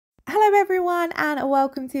Hello everyone and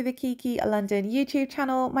welcome to the Kiki London YouTube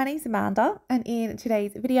channel. My name is Amanda and in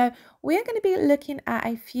today's video we're going to be looking at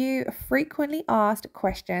a few frequently asked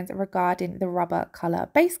questions regarding the rubber colour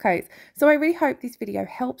base coats. So I really hope this video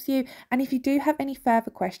helps you, and if you do have any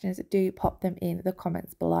further questions, do pop them in the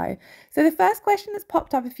comments below. So the first question that's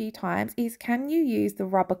popped up a few times is, can you use the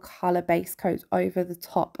rubber colour base coats over the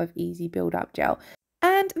top of Easy Build Up Gel?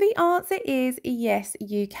 And the answer is yes,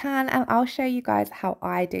 you can, and I'll show you guys how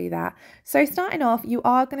I do that. So starting off, you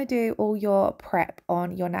are going to do all your prep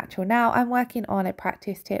on your natural nail. I'm working on a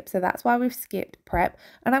practice tip, so that's why we've skipped prep,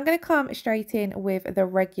 and I'm going to come straight in with the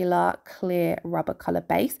regular clear rubber colour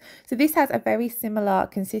base. So this has a very similar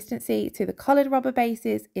consistency to the coloured rubber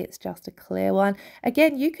bases, it's just a clear one.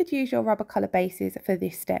 Again, you could use your rubber colour bases for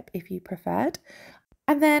this step if you preferred.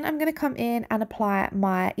 And then I'm going to come in and apply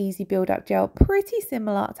my Easy Build Up Gel, pretty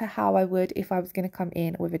similar to how I would if I was going to come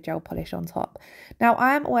in with a gel polish on top. Now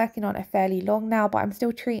I'm working on a fairly long nail, but I'm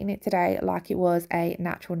still treating it today like it was a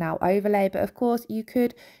natural nail overlay. But of course you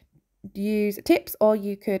could use tips or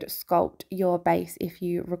you could sculpt your base if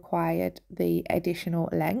you required the additional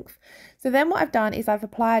length. So then what I've done is I've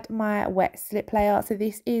applied my wet slip layer. So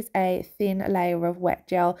this is a thin layer of wet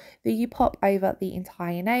gel that you pop over the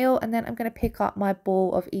entire nail, and then I'm going to pick up my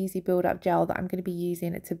ball of Easy Build Up Gel that I'm going to be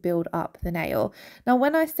using to build up the nail. Now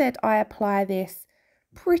when I said I apply this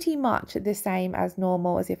pretty much the same as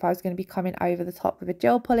normal as if I was going to be coming over the top with a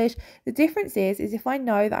gel polish, the difference is if I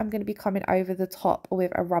know that I'm going to be coming over the top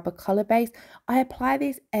with a rubber colour base, I apply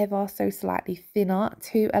this ever so slightly thinner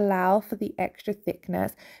to allow for the extra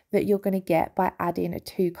thickness that you're going to get by adding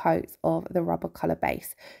 2 coats of the rubber colour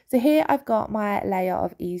base. So here I've got my layer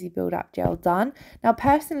of Easy Build Up Gel done. Now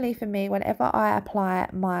personally for me, whenever I apply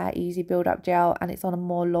my Easy Build Up Gel and it's on a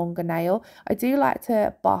more longer nail, I do like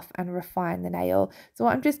to buff and refine the nail. So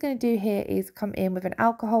what I'm just going to do here is come in with an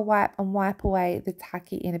alcohol wipe and wipe away the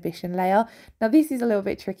tacky inhibition layer. Now this is a little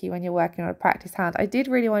bit tricky when you're working on a practice hand. I did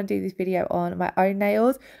really want to do this video on my own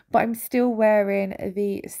nails, but I'm still wearing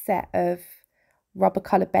the set of rubber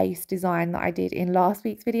colour base design that I did in last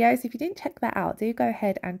week's video. So if you didn't check that out, do go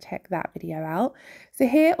ahead and check that video out. So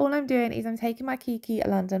here all I'm doing is I'm taking my Kiki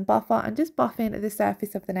London buffer and just buffing the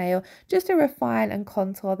surface of the nail just to refine and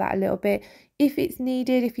contour that a little bit. If it's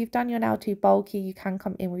needed, if you've done your nail too bulky, you can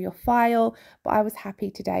come in with your file, but I was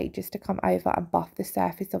happy today just to come over and buff the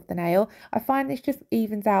surface of the nail. I find this just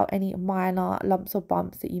evens out any minor lumps or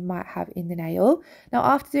bumps that you might have in the nail. Now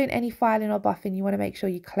after doing any filing or buffing, you want to make sure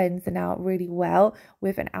you cleanse the nail really well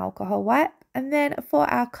with an alcohol wipe. And then for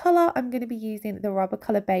our colour, I'm going to be using the rubber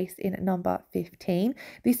colour base in number 15.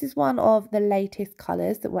 This is one of the latest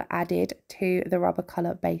colours that were added to the rubber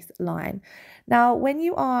colour base line. Now, when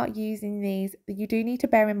you are using these, you do need to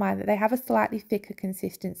bear in mind that they have a slightly thicker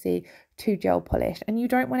consistency to gel polish, and you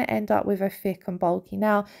don't want to end up with a thick and bulky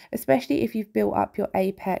nail, especially if you've built up your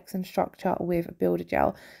apex and structure with Builder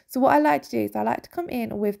Gel. So what I like to do is I like to come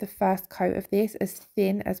in with the first coat of this as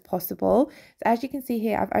thin as possible. So as you can see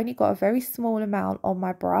here, I've only got a very small amount on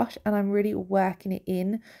my brush, and I'm really working it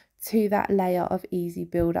in to that layer of Easy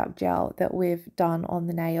Build Up Gel that we've done on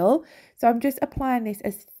the nail. So I'm just applying this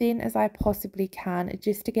as thin as I possibly can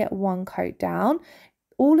just to get one coat down.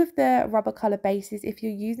 All of the rubber colour bases, if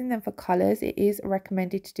you're using them for colours, it is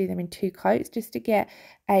recommended to do them in 2 coats just to get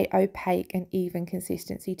a opaque and even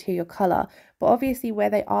consistency to your colour. But obviously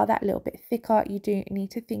where they are that little bit thicker, you do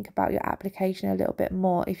need to think about your application a little bit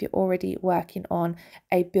more if you're already working on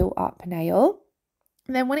a built up nail.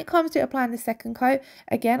 And then when it comes to applying the second coat,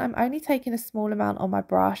 again, I'm only taking a small amount on my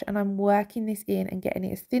brush and I'm working this in and getting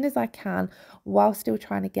it as thin as I can while still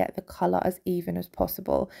trying to get the colour as even as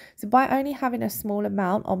possible. So by only having a small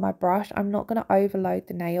amount on my brush, I'm not going to overload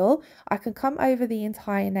the nail. I can come over the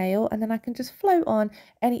entire nail and then I can just float on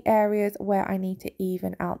any areas where I need to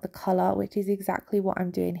even out the colour, which is exactly what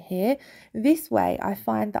I'm doing here. This way, I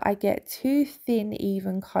find that I get 2 thin,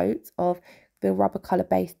 even coats of the rubber colour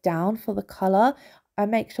base down for the colour. I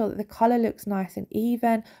make sure that the colour looks nice and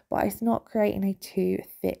even, but it's not creating a too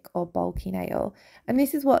thick or bulky nail. And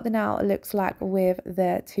this is what the nail looks like with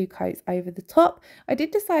the 2 coats over the top. I did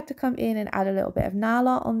decide to come in and add a little bit of nail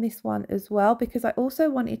art on this one as well, because I also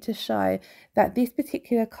wanted to show that this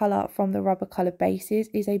particular colour from the rubber colour bases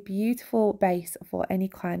is a beautiful base for any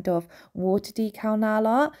kind of water decal nail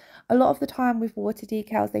art. A lot of the time with water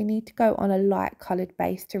decals, they need to go on a light coloured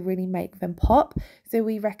base to really make them pop. So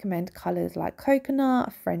we recommend colours like coconut,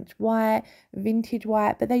 sienna, French white, vintage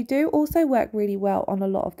white, but they do also work really well on a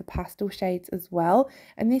lot of the pastel shades as well.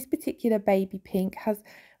 And this particular baby pink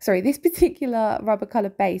this particular rubber colour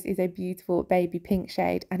base is a beautiful baby pink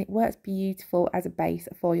shade, and it works beautiful as a base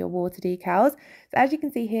for your water decals. So as you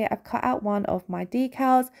can see here, I've cut out one of my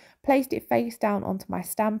decals, placed it face down onto my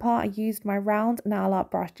stamper. I used my round nail art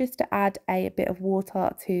brush just to add a bit of water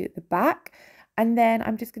to the back. And then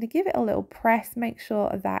I'm just going to give it a little press, make sure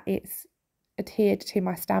that it's adhered to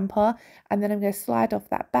my stamper. And then I'm going to slide off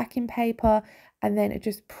that backing paper and then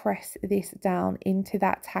just press this down into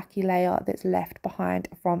that tacky layer that's left behind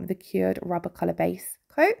from the cured rubber colour base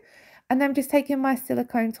coat. And then I'm just taking my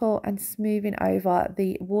silicone tool and smoothing over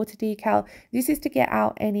the water decal. This is to get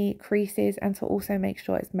out any creases and to also make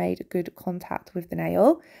sure it's made good contact with the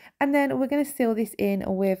nail. And then we're going to seal this in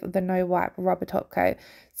with the no wipe rubber top coat.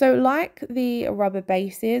 So like the rubber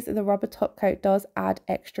bases, the rubber top coat does add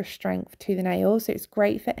extra strength to the nails. So it's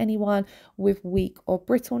great for anyone with weak or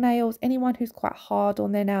brittle nails, anyone who's quite hard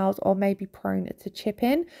on their nails or maybe prone to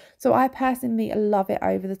chipping. So I personally love it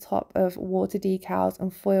over the top of water decals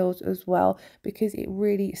and foils as well, because it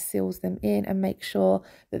really seals them in and makes sure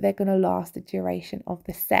that they're going to last the duration of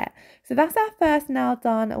the set. So that's our first nail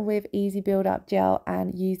done with Easy Build Up Gel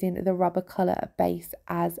and using the rubber colour base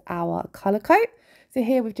as our colour coat. So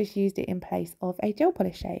here we've just used it in place of a gel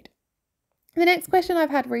polish shade. The next question I've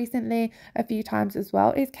had recently a few times as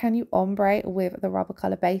well is, can you ombre with the rubber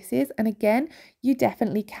colour bases? And again, you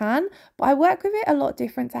definitely can, but I work with it a lot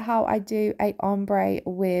different to how I do a ombre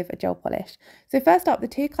with a gel polish. So first up, the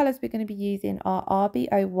two colours we're going to be using are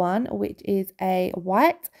RB01, which is a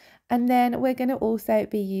white, and then we're going to also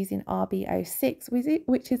be using RB06,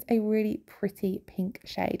 which is a really pretty pink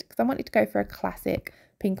shade, because I wanted to go for a classic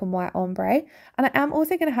pink and white ombre. And I am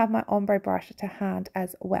also going to have my ombre brush to hand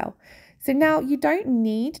as well. So now you don't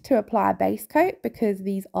need to apply a base coat because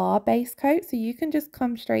these are base coats. So you can just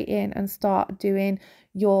come straight in and start doing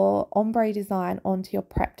your ombre design onto your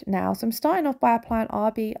prepped nail. So I'm starting off by applying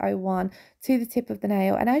RB01 to the tip of the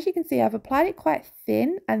nail. And as you can see, I've applied it quite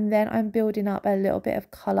thin, and then I'm building up a little bit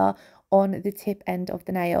of colour on the tip end of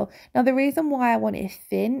the nail. Now the reason why I want it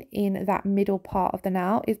thin in that middle part of the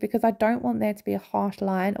nail is because I don't want there to be a harsh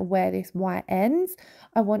line where this white ends.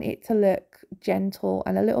 I want it to look gentle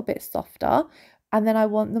and a little bit softer, and then I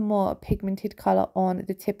want the more pigmented colour on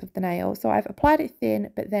the tip of the nail. So I've applied it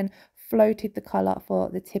thin but then floated the colour for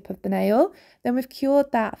the tip of the nail. Then we've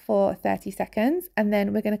cured that for 30 seconds, and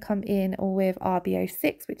then we're going to come in with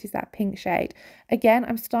RB06, which is that pink shade. Again,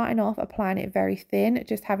 I'm starting off applying it very thin,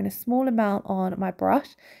 just having a small amount on my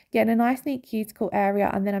brush, getting a nice neat cuticle area,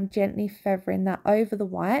 and then I'm gently feathering that over the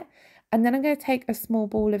white. And then I'm going to take a small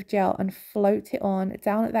ball of gel and float it on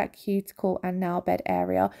down at that cuticle and nail bed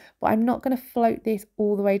area. But I'm not going to float this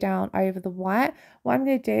all the way down over the white. What I'm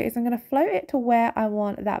going to do is I'm going to float it to where I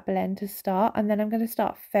want that blend to start. And then I'm going to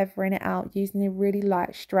start feathering it out using a really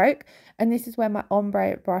light stroke. And this is where my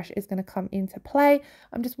ombre brush is going to come into play.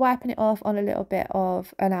 I'm just wiping it off on a little bit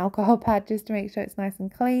of an alcohol pad just to make sure it's nice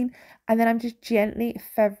and clean. And then I'm just gently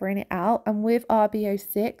feathering it out. And with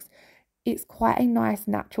RB06, it's quite a nice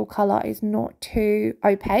natural colour. It's not too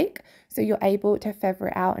opaque, so you're able to feather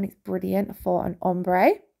it out, and it's brilliant for an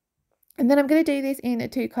ombre. And then I'm going to do this in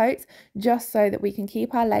 2 coats just so that we can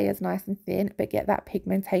keep our layers nice and thin but get that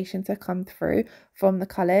pigmentation to come through from the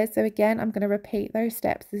colours. So again, I'm going to repeat those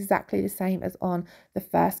steps exactly the same as on the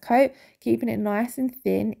first coat, keeping it nice and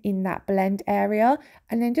thin in that blend area,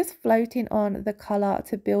 and then just floating on the colour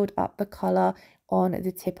to build up the colour on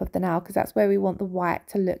the tip of the nail, because that's where we want the white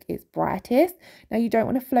to look its brightest. Now you don't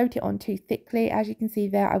want to float it on too thickly. As you can see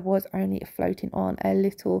there, I was only floating on a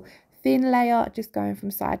little thin layer, just going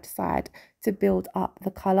from side to side to build up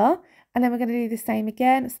the colour. And then we're going to do the same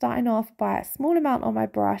again, starting off by a small amount on my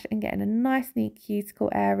brush and getting a nice neat cuticle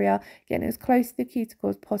area, getting as close to the cuticle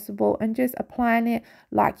as possible, and just applying it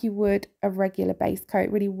like you would a regular base coat,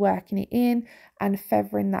 really working it in and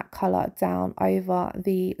feathering that colour down over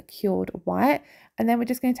the cured white. And then we're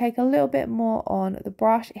just going to take a little bit more on the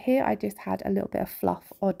brush. Here I just had a little bit of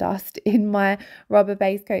fluff or dust in my rubber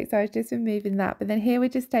base coat, so I was just removing that. But then here we're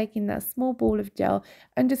just taking that small ball of gel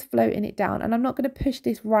and just floating it down. And I'm not going to push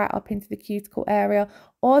this right up into the cuticle area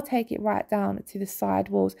or take it right down to the side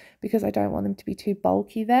walls because I don't want them to be too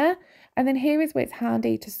bulky there. And then here is where it's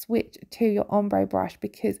handy to switch to your ombre brush,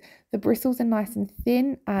 because the bristles are nice and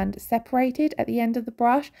thin and separated at the end of the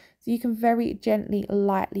brush, so you can very gently,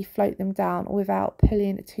 lightly float them down without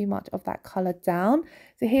pulling too much of that colour down.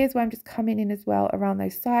 So here's where I'm just coming in as well around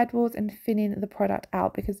those side walls and thinning the product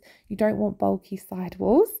out, because you don't want bulky side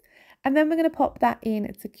walls. And then we're going to pop that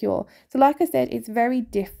in to cure. So like I said, it's very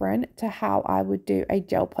different to how I would do a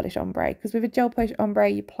gel polish ombre, because with a gel polish ombre,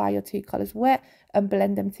 you apply your two colors wet and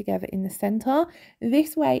blend them together in the center.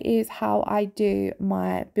 This way is how I do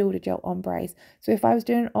my builder gel ombres. So if I was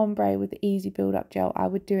doing an ombre with the easy build up gel, I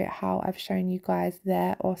would do it how I've shown you guys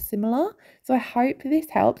there or similar. So I hope this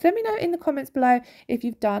helps. Let me know in the comments below if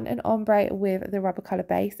you've done an ombre with the rubber color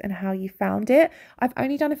base and how you found it. I've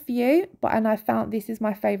only done a few, and I found this is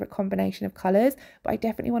my favorite combination of colors, but I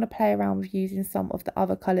definitely want to play around with using some of the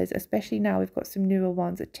other colors, especially now we've got some newer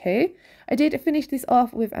ones too. I did finish this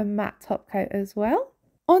off with a matte top coat as well.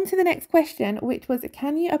 On to the next question, which was,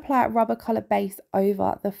 can you apply a rubber color base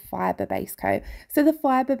over the fiber base coat? So the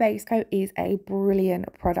fiber base coat is a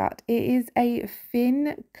brilliant product. It is a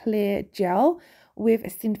thin, clear gel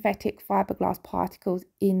with synthetic fiberglass particles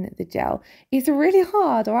in the gel. It's really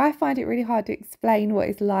hard, or I find it really hard to explain what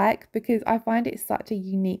it's like, because I find it such a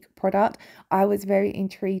unique product. I was very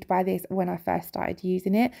intrigued by this when I first started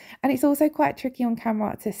using it, and it's also quite tricky on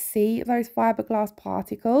camera to see those fiberglass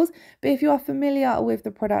particles, but if you are familiar with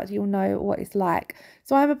the product, you'll know what it's like.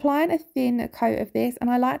 So I'm applying a thin coat of this,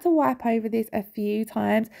 and I like to wipe over this a few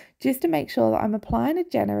times just to make sure that I'm applying a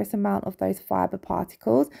generous amount of those fiber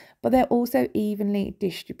particles, but they're also evenly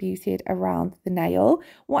distributed around the nail.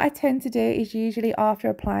 What I tend to do is usually after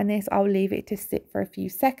applying this, I'll leave it to sit for a few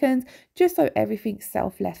seconds just so everything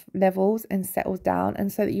self-levels and settles down,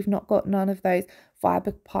 and so that you've not got none of those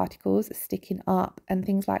fiber particles sticking up and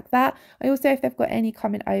things like that. I also, if they've got any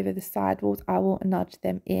coming over the sidewalls, I will nudge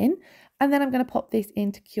them in. And then I'm going to pop this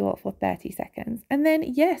in to cure for 30 seconds. And then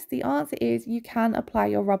yes, the answer is you can apply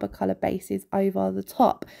your rubber color bases over the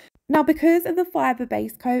top. Now, because the fiber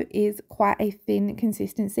base coat is quite a thin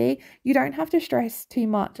consistency, you don't have to stress too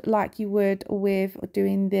much like you would with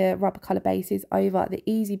doing the rubber color bases over the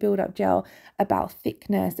easy build up gel about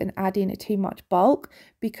thickness and adding too much bulk,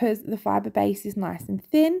 because the fiber base is nice and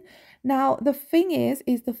thin. Now, the thing is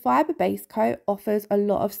the fiber base coat offers a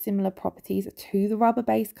lot of similar properties to the rubber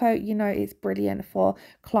base coat. You know, it's brilliant for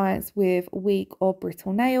clients with weak or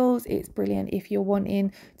brittle nails. It's brilliant if you're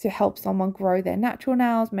wanting to help someone grow their natural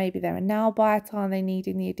nails. Maybe they're a nail biter and they need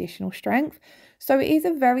the additional strength. So it is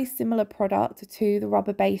a very similar product to the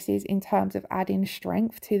rubber bases in terms of adding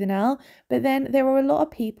strength to the nail. But then there are a lot of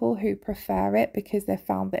people who prefer it because they've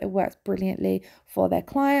found that it works brilliantly for their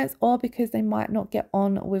clients, or because they might not get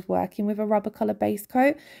on with working with a rubber color base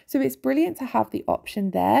coat. So it's brilliant to have the option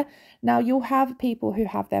there. Now, you'll have people who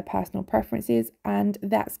have their personal preferences, and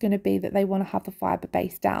that's going to be that they want to have the fiber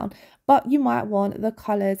base down, but you might want the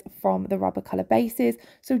colors from the rubber color bases.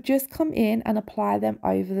 So just come in and apply them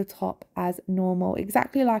over the top as normal,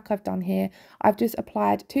 exactly like I've done here. I've just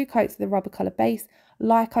applied 2 coats of the rubber color base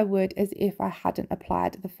like I would as if I hadn't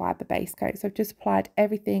applied the fiber base coat. So I've just applied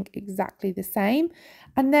everything exactly the same.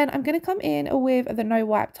 And then I'm going to come in with the no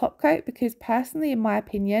wipe top coat, because personally, in my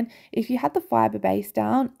opinion, if you had the fiber base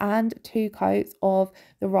down and 2 coats of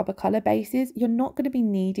the rubber color bases, you're not going to be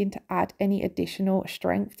needing to add any additional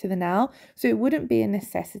strength to the nail. So it wouldn't be a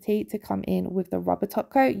necessity to come in with the rubber top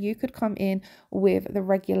coat. You could come in with the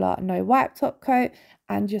regular no wipe top coat,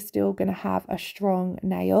 and you're still going to have a strong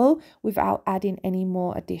nail without adding any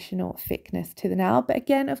more additional thickness to the nail. But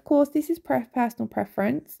again, of course, this is personal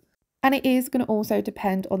preference. And it is going to also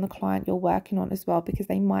depend on the client you're working on as well, because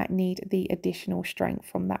they might need the additional strength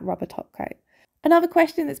from that rubber top coat. Another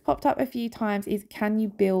question that's popped up a few times is, can you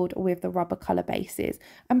build with the rubber color bases?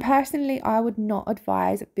 And personally, I would not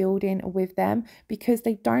advise building with them, because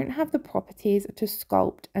they don't have the properties to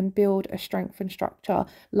sculpt and build a strength and structure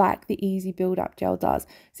like the easy build up gel does.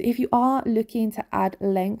 So if you are looking to add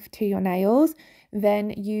length to your nails,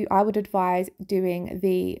 then I would advise doing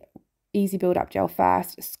the easy build up gel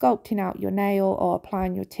first, sculpting out your nail or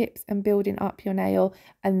applying your tips and building up your nail,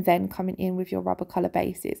 and then coming in with your rubber color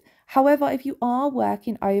bases. However, if you are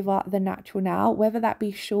working over the natural nail, whether that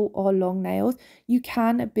be short or long nails, you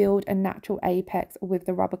can build a natural apex with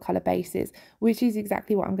the rubber color bases, which is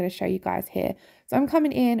exactly what I'm going to show you guys here. So I'm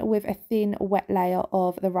coming in with a thin wet layer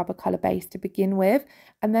of the rubber color base to begin with,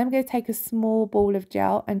 and then I'm going to take a small ball of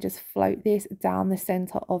gel and just float this down the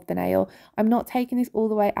center of the nail. I'm not taking this all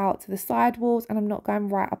the way out to the sidewalls, and I'm not going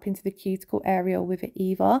right up into the cuticle area with it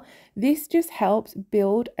either. This just helps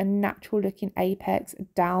build a natural looking apex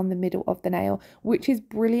down the middle of the nail, which is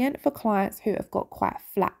brilliant for clients who have got quite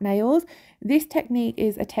flat nails. This technique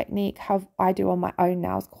is a technique I do on my own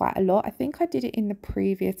nails quite a lot. I think I did it in the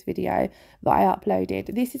previous video that I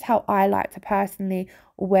uploaded. This is how I like to personally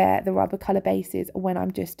wear the rubber color bases when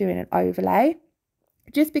I'm just doing an overlay,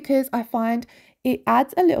 just because I find it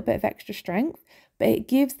adds a little bit of extra strength, but it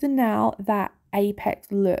gives the nail that apex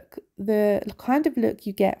look, the kind of look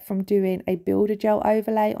you get from doing a builder gel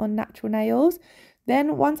overlay on natural nails.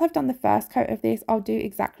 Then once I've done the first coat of this, I'll do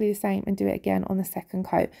exactly the same and do it again on the second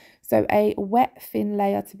coat. So a wet thin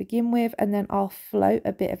layer to begin with, and then I'll float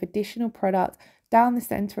a bit of additional product down the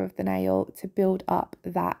center of the nail to build up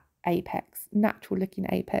that apex, natural looking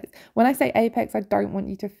apex. When I say apex, I don't want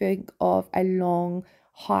you to think of a long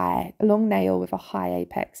nail with a high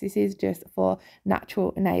apex. This is just for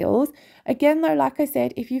natural nails. Again though, like I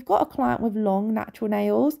said, if you've got a client with long natural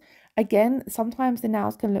nails, again, sometimes the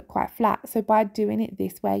nails can look quite flat. So by doing it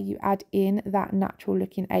this way, you add in that natural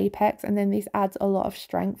looking apex, and then this adds a lot of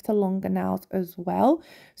strength to longer nails as well.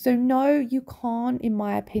 So no, you can't, in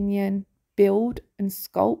my opinion, build and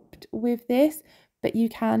sculpt with this, but you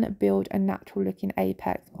can build a natural looking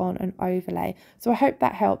apex on an overlay. So I hope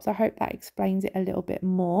that helps. I hope that explains it a little bit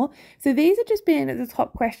more. So these are just being the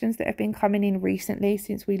top questions that have been coming in recently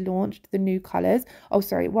since we launched the new colors. Oh,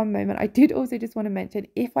 sorry, one moment. I did also just want to mention,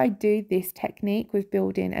 if I do this technique with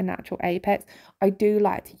building a natural apex, I do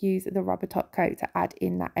like to use the rubber top coat to add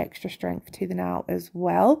in that extra strength to the nail as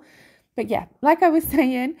well. But yeah, like I was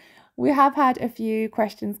saying, we have had a few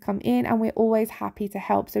questions come in and we're always happy to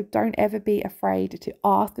help. So don't ever be afraid to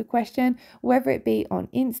ask a question, whether it be on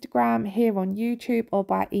Instagram, here on YouTube, or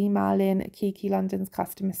by emailing Kiki London's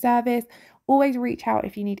customer service. Always reach out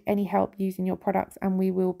if you need any help using your products and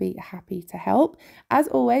we will be happy to help. As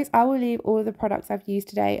always, I will leave all of the products I've used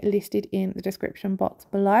today listed in the description box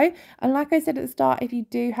below. And like I said at the start, if you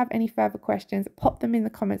do have any further questions, pop them in the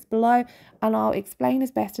comments below and I'll explain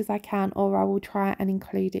as best as I can, or I will try and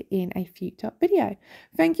include it in a future video.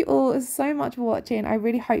 Thank you all so much for watching. I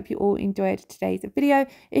really hope you all enjoyed today's video.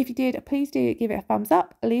 If you did, please do give it a thumbs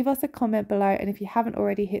up, leave us a comment below, and if you haven't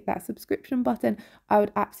already hit that subscription button, I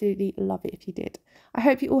would absolutely love it if you did. I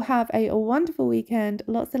hope you all have a wonderful weekend.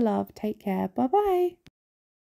 Lots of love. Take care. Bye bye.